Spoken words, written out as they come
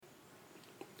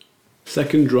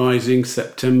Second Rising,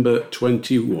 September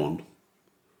 21.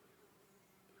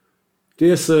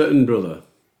 Dear Sir and Brother,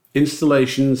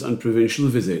 Installations and Provincial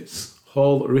Visits,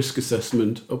 Hall Risk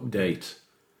Assessment Update.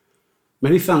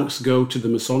 Many thanks go to the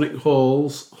Masonic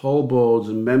Halls, Hall Boards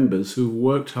and members who have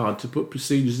worked hard to put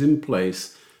procedures in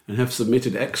place and have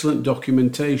submitted excellent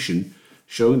documentation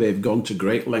showing they have gone to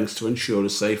great lengths to ensure a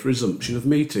safe resumption of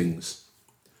meetings.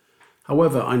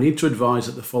 However, I need to advise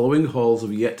that the following halls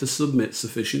have yet to submit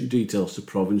sufficient details to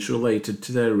Province related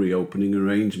to their reopening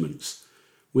arrangements,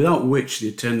 without which the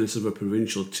attendance of a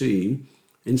provincial team,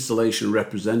 installation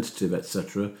representative,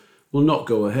 etc. will not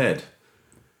go ahead.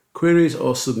 Queries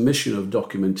or submission of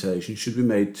documentation should be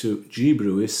made to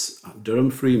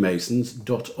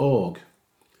gbrewis@durhamfreemasons.org.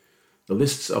 The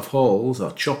lists of halls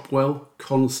are Chopwell,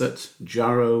 Consett,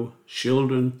 Jarrow,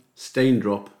 Shildon,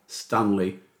 Staindrop,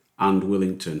 Stanley and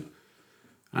Willington.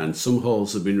 And some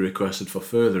halls have been requested for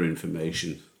further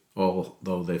information,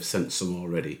 although they've sent some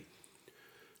already.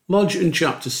 Lodge and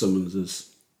chapter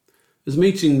summonses. As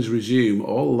meetings resume,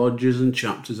 all lodges and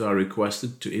chapters are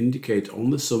requested to indicate on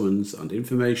the summons and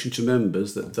information to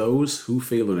members that those who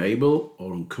feel unable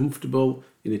or uncomfortable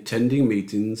in attending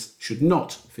meetings should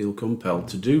not feel compelled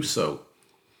to do so.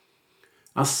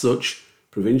 As such,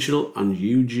 Provincial and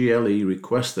UGLE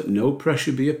request that no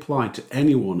pressure be applied to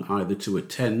anyone either to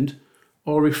attend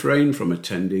or refrain from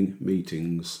attending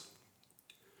meetings.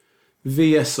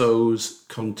 VSO's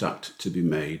contact to be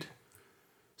made.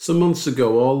 Some months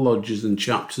ago, all lodges and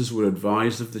chapters were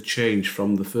advised of the change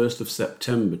from the 1st of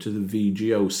September to the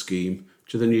VGO scheme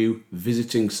to the new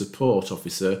Visiting Support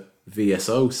Officer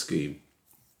VSO scheme.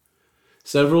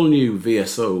 Several new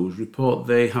VSOs report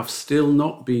they have still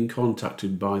not been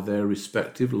contacted by their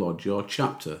respective lodge or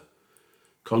chapter.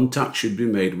 Contact should be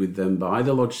made with them by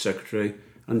the lodge secretary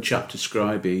and chapter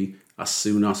scribee as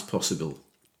soon as possible.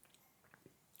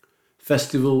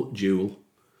 Festival Duel.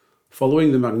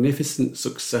 Following the magnificent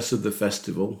success of the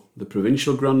festival, the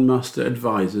Provincial Grand Master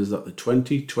advises that the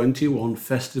 2021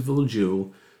 Festival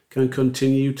Duel can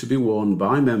continue to be worn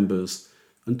by members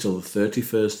until the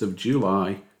 31st of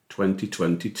July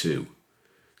 2022.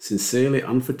 Sincerely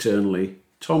and fraternally,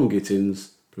 Tom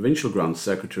Gittins, Provincial Grand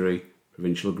Secretary,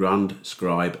 Provincial Grand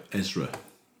Scribe Ezra.